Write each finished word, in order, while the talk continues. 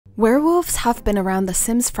Werewolves have been around the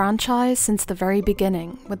Sims franchise since the very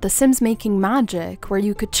beginning, with The Sims Making Magic, where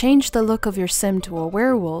you could change the look of your sim to a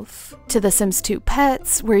werewolf, to The Sims 2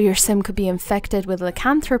 Pets, where your sim could be infected with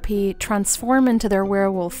lycanthropy, transform into their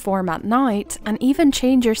werewolf form at night, and even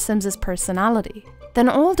change your Sims' personality. Then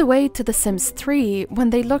all the way to The Sims 3,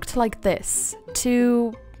 when they looked like this,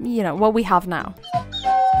 to, what we have now.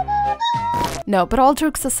 No, but all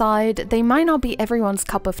jokes aside, they might not be everyone's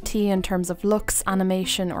cup of tea in terms of looks,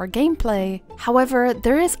 animation, or gameplay. However,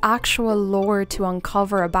 there is actual lore to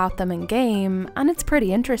uncover about them in game, and it's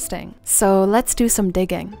pretty interesting. So let's do some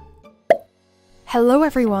digging. Hello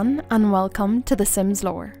everyone, and welcome to The Sims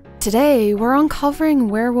Lore. Today, we're uncovering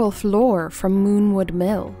werewolf lore from Moonwood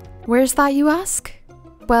Mill. Where's that, you ask?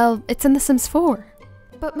 Well, it's in The Sims 4.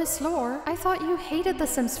 But Miss Lore, I thought you hated The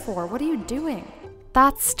Sims 4, what are you doing?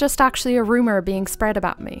 That's just actually a rumor being spread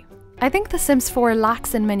about me. I think The Sims 4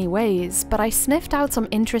 lacks in many ways, but I sniffed out some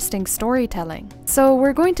interesting storytelling. So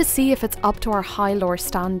we're going to see if it's up to our high lore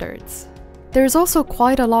standards. There's also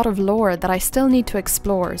quite a lot of lore that I still need to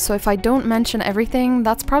explore, so if I don't mention everything,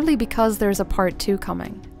 that's probably because there's a part 2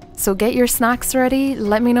 coming. So get your snacks ready,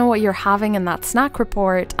 let me know what you're having in that snack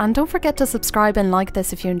report, and don't forget to subscribe and like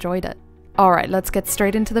this if you enjoyed it. Alright, let's get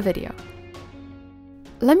straight into the video.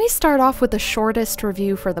 Let me start off with the shortest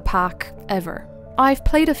review for the pack ever. I've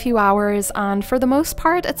played a few hours and for the most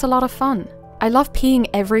part it's a lot of fun. I love peeing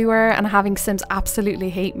everywhere and having Sims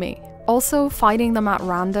absolutely hate me. Also, fighting them at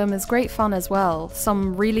random is great fun as well.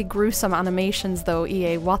 Some really gruesome animations though,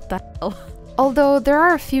 EA, what the hell. Although there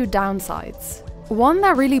are a few downsides. One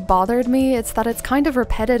that really bothered me is that it's kind of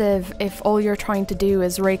repetitive if all you're trying to do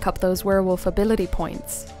is rake up those werewolf ability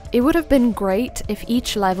points. It would have been great if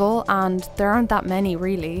each level, and there aren't that many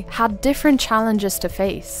really, had different challenges to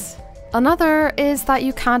face. Another is that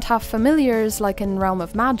you can't have familiars like in Realm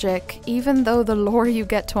of Magic, even though the lore you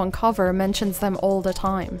get to uncover mentions them all the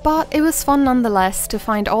time. But it was fun nonetheless to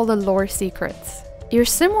find all the lore secrets. Your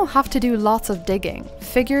sim will have to do lots of digging,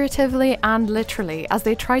 figuratively and literally, as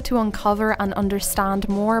they try to uncover and understand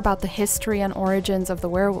more about the history and origins of the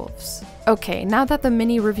werewolves. Okay, now that the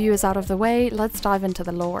mini review is out of the way, let's dive into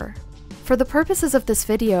the lore. For the purposes of this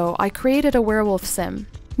video, I created a werewolf sim.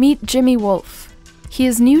 Meet Jimmy Wolf. He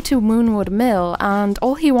is new to Moonwood Mill, and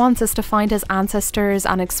all he wants is to find his ancestors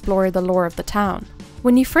and explore the lore of the town.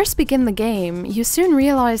 When you first begin the game, you soon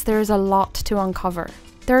realize there is a lot to uncover.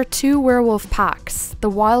 There are 2 werewolf packs, the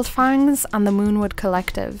Wildfangs and the Moonwood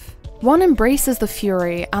Collective. One embraces the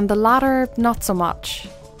fury, and the latter not so much.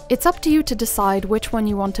 It's up to you to decide which one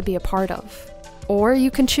you want to be a part of. Or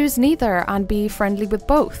you can choose neither and be friendly with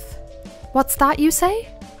both. What's that, you say?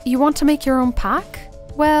 You want to make your own pack?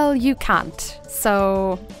 Well, you can't.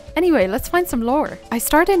 So anyway, let's find some lore. I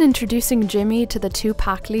started introducing Jimmy to the 2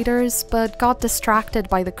 pack leaders, but got distracted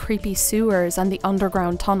by the creepy sewers and the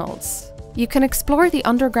underground tunnels. You can explore the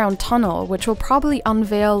underground tunnel, which will probably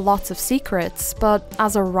unveil lots of secrets, but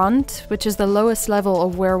as a runt, which is the lowest level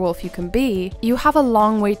of werewolf you can be, you have a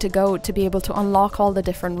long way to go to be able to unlock all the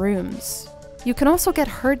different rooms. You can also get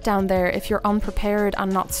hurt down there if you're unprepared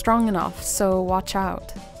and not strong enough, so watch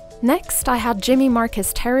out. Next, I had Jimmy mark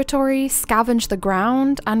his territory, scavenge the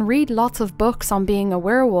ground, and read lots of books on being a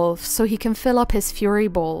werewolf so he can fill up his fury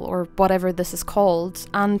bowl, or whatever this is called,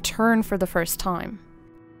 and turn for the first time.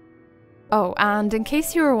 Oh, and in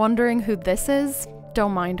case you were wondering who this is,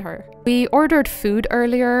 don't mind her. We ordered food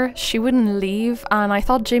earlier, she wouldn't leave, and I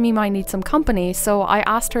thought Jimmy might need some company, so I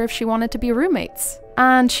asked her if she wanted to be roommates.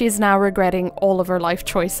 And she's now regretting all of her life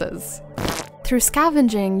choices. Through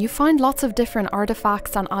scavenging, you find lots of different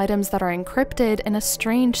artifacts and items that are encrypted in a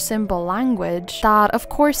strange symbol language that, of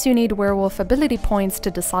course, you need werewolf ability points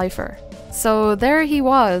to decipher. So there he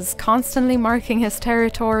was, constantly marking his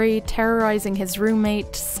territory, terrorizing his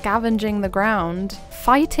roommate, scavenging the ground,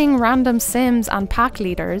 fighting random sims and pack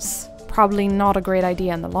leaders, probably not a great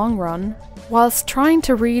idea in the long run, whilst trying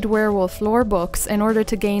to read werewolf lore books in order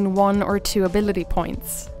to gain 1 or 2 ability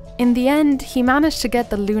points. In the end, he managed to get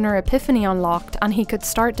the Lunar Epiphany unlocked and he could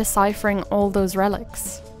start deciphering all those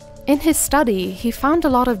relics. In his study, he found a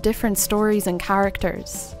lot of different stories and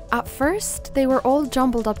characters. At first, they were all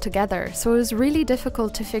jumbled up together, so it was really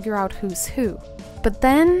difficult to figure out who's who. But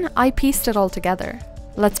then, I pieced it all together.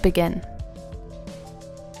 Let's begin.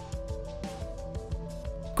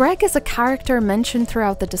 Greg is a character mentioned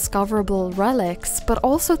throughout the discoverable relics, but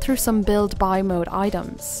also through some build buy mode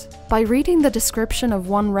items. By reading the description of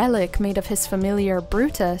one relic made of his familiar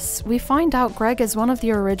Brutus, we find out Greg is one of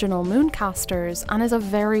the original Mooncasters and is a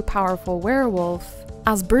very powerful werewolf,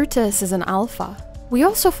 as Brutus is an alpha. We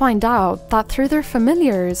also find out that through their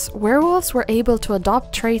familiars, werewolves were able to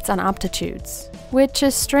adopt traits and aptitudes, which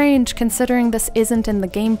is strange considering this isn't in the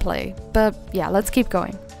gameplay, but yeah, let's keep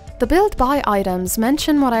going. The build buy items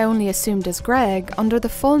mention what I only assumed is Greg under the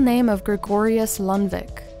full name of Gregorius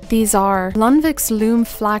Lundvik. These are Lundvik's loom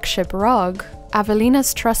flagship rug,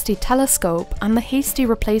 Avelina's trusty telescope, and the hasty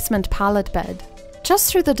replacement pallet bed.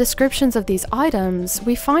 Just through the descriptions of these items,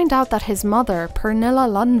 we find out that his mother, Pernilla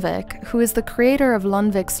Lundvik, who is the creator of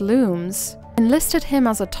Lundvik's looms, enlisted him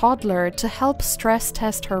as a toddler to help stress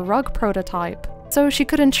test her rug prototype, so she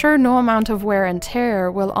could ensure no amount of wear and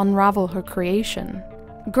tear will unravel her creation.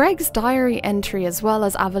 Greg's diary entry as well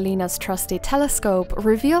as Avelina's trusty telescope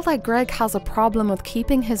reveal that Greg has a problem with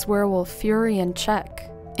keeping his werewolf fury in check.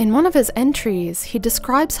 In one of his entries, he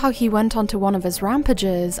describes how he went onto one of his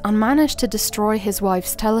rampages and managed to destroy his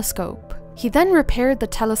wife's telescope. He then repaired the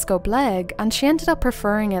telescope leg and she ended up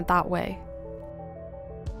preferring it that way.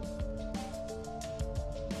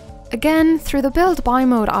 Again, through the build buy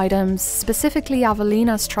mode items, specifically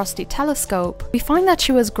Avelina's trusty telescope, we find that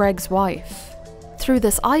she was Greg's wife. Through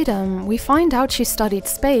this item, we find out she studied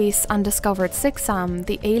space and discovered Sixam,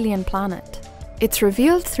 the alien planet. It's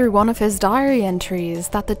revealed through one of his diary entries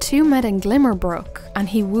that the two met in Glimmerbrook, and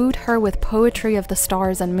he wooed her with poetry of the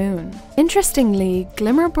stars and moon. Interestingly,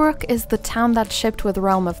 Glimmerbrook is the town that shipped with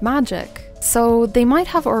Realm of Magic, so they might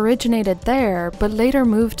have originated there but later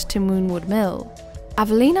moved to Moonwood Mill.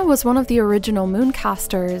 Avelina was one of the original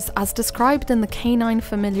Mooncasters as described in the canine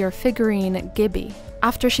familiar figurine Gibby.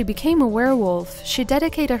 After she became a werewolf, she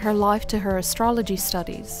dedicated her life to her astrology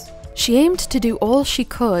studies. She aimed to do all she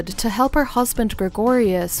could to help her husband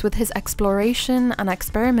Gregorius with his exploration and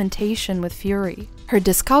experimentation with fury. Her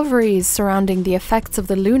discoveries surrounding the effects of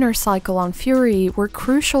the lunar cycle on fury were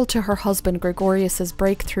crucial to her husband Gregorius's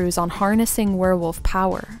breakthroughs on harnessing werewolf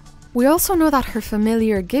power. We also know that her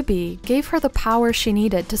familiar Gibby gave her the power she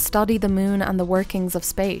needed to study the moon and the workings of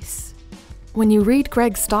space. When you read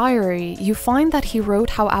Greg's diary, you find that he wrote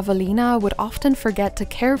how Avelina would often forget to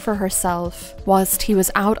care for herself whilst he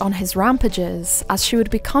was out on his rampages, as she would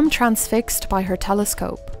become transfixed by her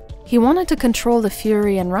telescope. He wanted to control the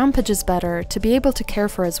fury and rampages better to be able to care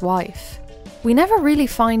for his wife. We never really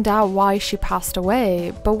find out why she passed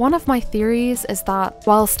away, but one of my theories is that,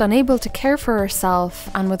 whilst unable to care for herself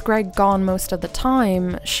and with Greg gone most of the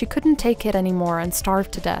time, she couldn't take it anymore and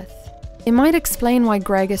starved to death. It might explain why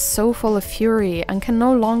Greg is so full of fury and can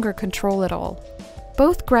no longer control it all.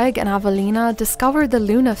 Both Greg and Avelina discovered the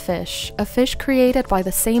Luna fish, a fish created by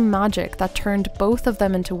the same magic that turned both of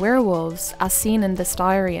them into werewolves, as seen in this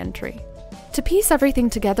diary entry. To piece everything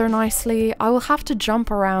together nicely, I will have to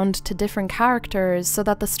jump around to different characters so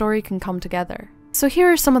that the story can come together. So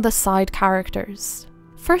here are some of the side characters.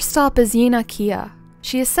 First up is Yina Kia.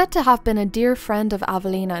 She is said to have been a dear friend of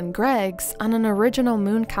Avelina and Greg's and an original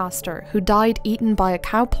Mooncaster who died eaten by a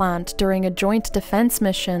cowplant during a joint defense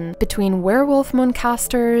mission between werewolf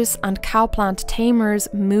Mooncasters and cowplant tamers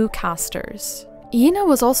Moocasters. Yina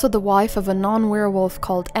was also the wife of a non-werewolf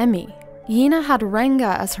called Emmy. Yina had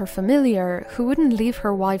Renga as her familiar who wouldn't leave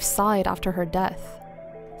her wife's side after her death.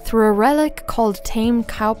 Through a relic called Tame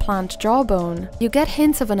Cowplant Jawbone, you get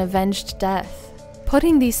hints of an avenged death.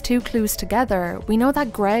 Putting these two clues together, we know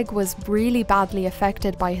that Greg was really badly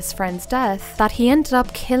affected by his friend's death, that he ended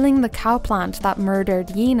up killing the cowplant that murdered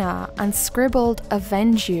Yina and scribbled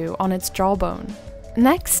 "Avenge you" on its jawbone.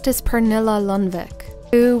 Next is Pernilla Lundvik,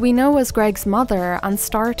 who we know was Greg's mother and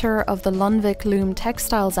starter of the Lundvik Loom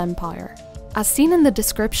Textiles empire. As seen in the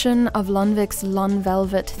description of Lundvik's Lund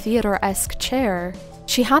Velvet theatre-esque chair,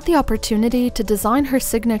 she had the opportunity to design her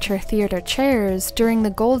signature theatre chairs during the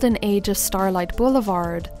golden age of Starlight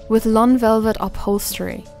Boulevard with Lund Velvet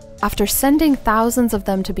upholstery. After sending thousands of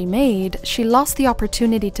them to be made, she lost the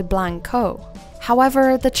opportunity to Blanco.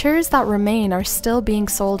 However, the chairs that remain are still being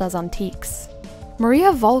sold as antiques.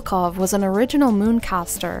 Maria Volkov was an original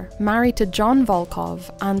Mooncaster, married to John Volkov,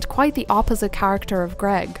 and quite the opposite character of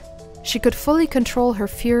Greg. She could fully control her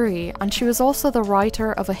fury, and she was also the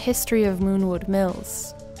writer of A History of Moonwood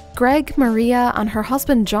Mills. Greg, Maria, and her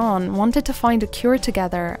husband John wanted to find a cure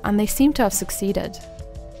together, and they seem to have succeeded.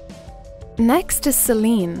 Next is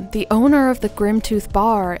Celine, the owner of the Grimtooth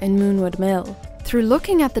Bar in Moonwood Mill. Through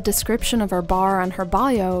looking at the description of her bar and her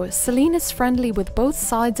bio, Celine is friendly with both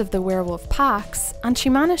sides of the werewolf packs, and she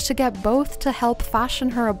managed to get both to help fashion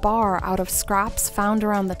her a bar out of scraps found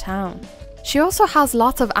around the town. She also has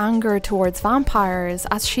lots of anger towards vampires,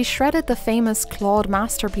 as she shredded the famous Claude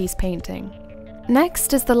masterpiece painting.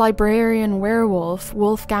 Next is the librarian werewolf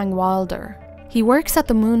Wolfgang Wilder. He works at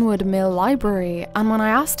the Moonwood Mill Library, and when I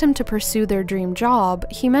asked him to pursue their dream job,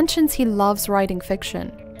 he mentions he loves writing fiction.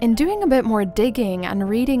 In doing a bit more digging and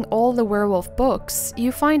reading all the werewolf books,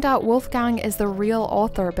 you find out Wolfgang is the real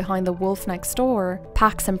author behind The Wolf Next Door,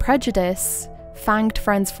 Pax and Prejudice, Fanged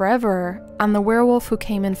Friends Forever, and The Werewolf Who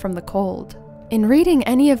Came In From the Cold. In reading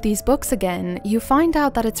any of these books again, you find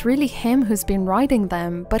out that it's really him who's been writing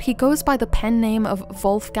them, but he goes by the pen name of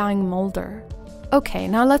Wolfgang Mulder. Okay,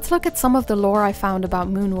 now let's look at some of the lore I found about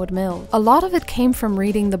Moonwood Mill. A lot of it came from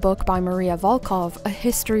reading the book by Maria Volkov, A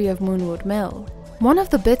History of Moonwood Mill. One of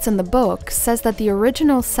the bits in the book says that the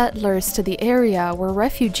original settlers to the area were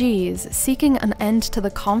refugees seeking an end to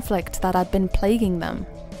the conflict that had been plaguing them.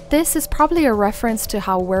 This is probably a reference to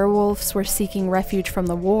how werewolves were seeking refuge from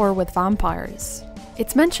the war with vampires.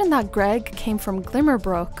 It's mentioned that Greg came from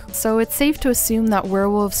Glimmerbrook, so it's safe to assume that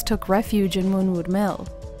werewolves took refuge in Moonwood Mill.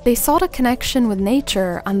 They sought a connection with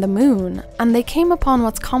nature and the moon, and they came upon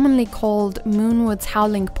what's commonly called Moonwood's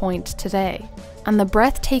Howling Point today. And the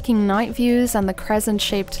breathtaking night views and the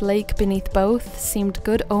crescent-shaped lake beneath both seemed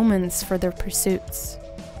good omens for their pursuits.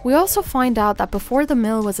 We also find out that before the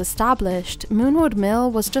mill was established, Moonwood Mill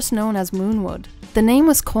was just known as Moonwood. The name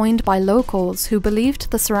was coined by locals who believed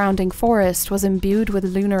the surrounding forest was imbued with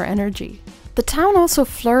lunar energy. The town also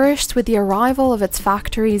flourished with the arrival of its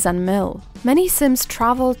factories and mill. Many Sims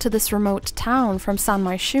travelled to this remote town from San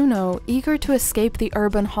Myshuno, eager to escape the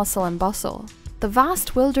urban hustle and bustle. The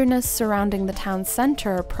vast wilderness surrounding the town's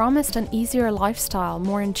centre promised an easier lifestyle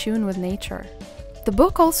more in tune with nature. The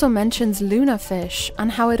book also mentions Luna fish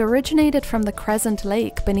and how it originated from the Crescent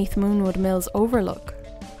Lake beneath Moonwood Mill's overlook.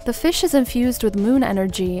 The fish is infused with moon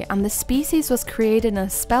energy, and the species was created in a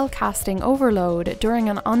spellcasting overload during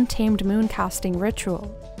an untamed mooncasting ritual.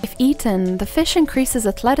 If eaten, the fish increases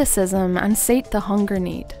athleticism and sate the hunger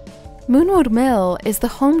need. Moonwood Mill is the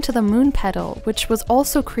home to the moon petal, which was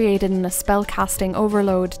also created in a spellcasting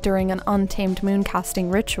overload during an untamed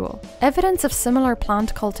mooncasting ritual. Evidence of similar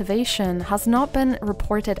plant cultivation has not been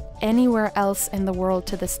reported anywhere else in the world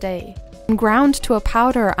to this day. Ground to a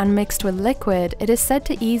powder and mixed with liquid, it is said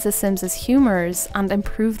to ease a Sim's humours and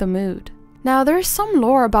improve the mood. Now, there is some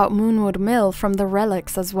lore about Moonwood Mill from the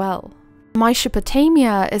relics as well.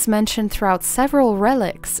 Mesopotamian is mentioned throughout several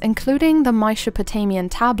relics, including the Mesopotamian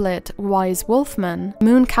tablet Wise Wolfman,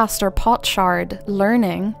 Mooncaster Potshard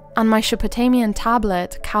Learning, and Mesopotamian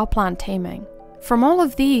tablet Cowplant Taming. From all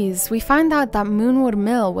of these, we find out that Moonwood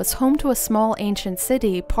Mill was home to a small ancient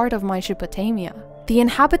city, part of Mesopotamia. The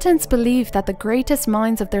inhabitants believed that the greatest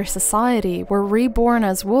minds of their society were reborn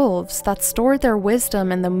as wolves that stored their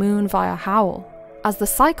wisdom in the moon via howl. As the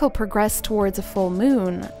cycle progressed towards a full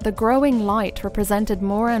moon, the growing light represented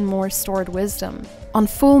more and more stored wisdom. On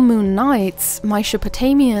full moon nights,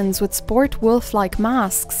 Mesopotamians would sport wolf-like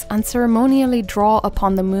masks and ceremonially draw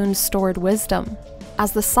upon the moon's stored wisdom.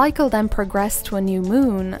 As the cycle then progressed to a new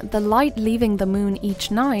moon, the light leaving the moon each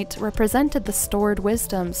night represented the stored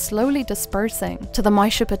wisdom slowly dispersing to the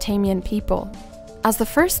Mesopotamian people. As the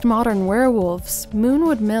first modern werewolves,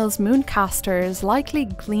 Moonwood Mill's mooncasters likely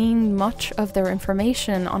gleaned much of their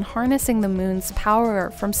information on harnessing the moon's power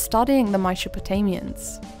from studying the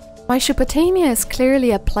Mesopotamians. Mesopotamia is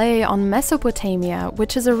clearly a play on Mesopotamia,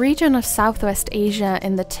 which is a region of Southwest Asia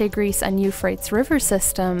in the Tigris and Euphrates river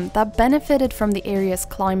system that benefited from the area's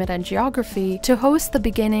climate and geography to host the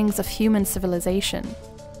beginnings of human civilization.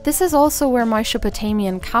 This is also where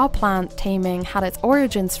Mesopotamian cowplant taming had its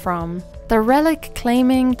origins from, the relic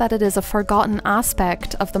claiming that it is a forgotten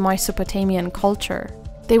aspect of the Mesopotamian culture.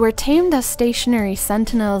 They were tamed as stationary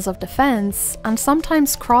sentinels of defense, and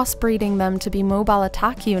sometimes crossbreeding them to be mobile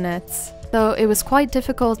attack units, though it was quite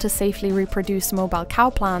difficult to safely reproduce mobile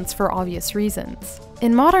cowplants for obvious reasons.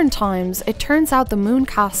 In modern times, it turns out the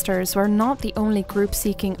mooncasters were not the only group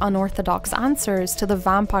seeking unorthodox answers to the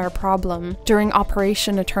vampire problem during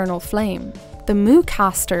Operation Eternal Flame. The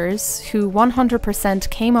Moocasters, who 100%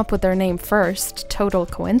 came up with their name first, total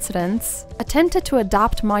coincidence, attempted to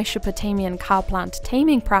adapt Mesopotamian cowplant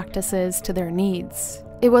taming practices to their needs.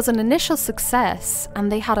 It was an initial success,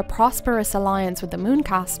 and they had a prosperous alliance with the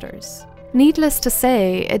Mooncasters. Needless to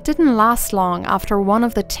say, it didn't last long after one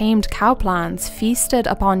of the tamed cowplants feasted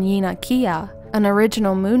upon Yina Kia, an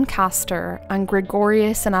original Mooncaster and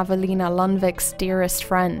Gregorius and Avelina Lundvik's dearest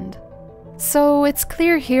friend. So it's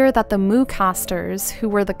clear here that the Moocasters, who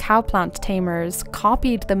were the cowplant tamers,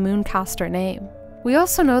 copied the Mooncaster name. We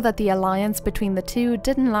also know that the alliance between the two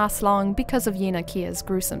didn't last long because of Yina Kia's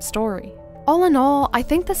gruesome story. All in all, I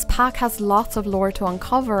think this pack has lots of lore to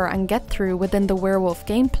uncover and get through within the werewolf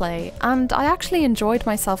gameplay, and I actually enjoyed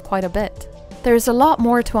myself quite a bit. There's a lot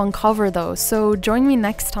more to uncover though, so join me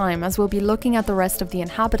next time as we'll be looking at the rest of the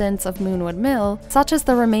inhabitants of Moonwood Mill, such as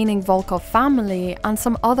the remaining Volkov family and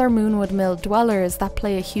some other Moonwood Mill dwellers that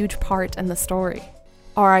play a huge part in the story.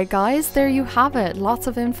 Alright guys, there you have it, lots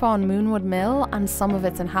of info on Moonwood Mill and some of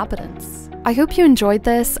its inhabitants. I hope you enjoyed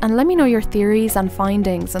this and let me know your theories and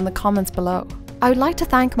findings in the comments below. I would like to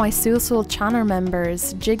thank my Sulsul channel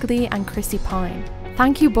members, Jiggly and Krissy Pyne.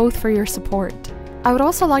 Thank you both for your support. I would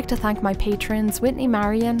also like to thank my patrons Whitney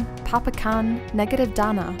Marion, Papa Khan, Negative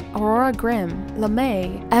Dana, Aurora Grimm,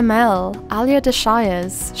 LeMay, ML, Alia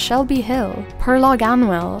Deshayas, Shelby Hill, Perlog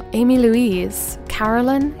Anwell, Amy Louise,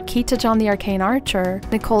 Carolyn, Keita John the Arcane Archer,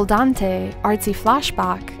 Nicole Dante, Artsy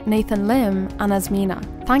Flashback, Nathan Lim, and Asmina.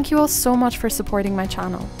 Thank you all so much for supporting my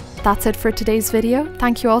channel. That's it for today's video.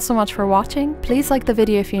 Thank you all so much for watching. Please like the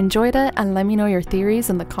video if you enjoyed it and let me know your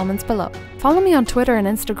theories in the comments below. Follow me on Twitter and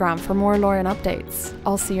Instagram for more lore and updates.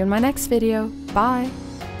 I'll see you in my next video. Bye!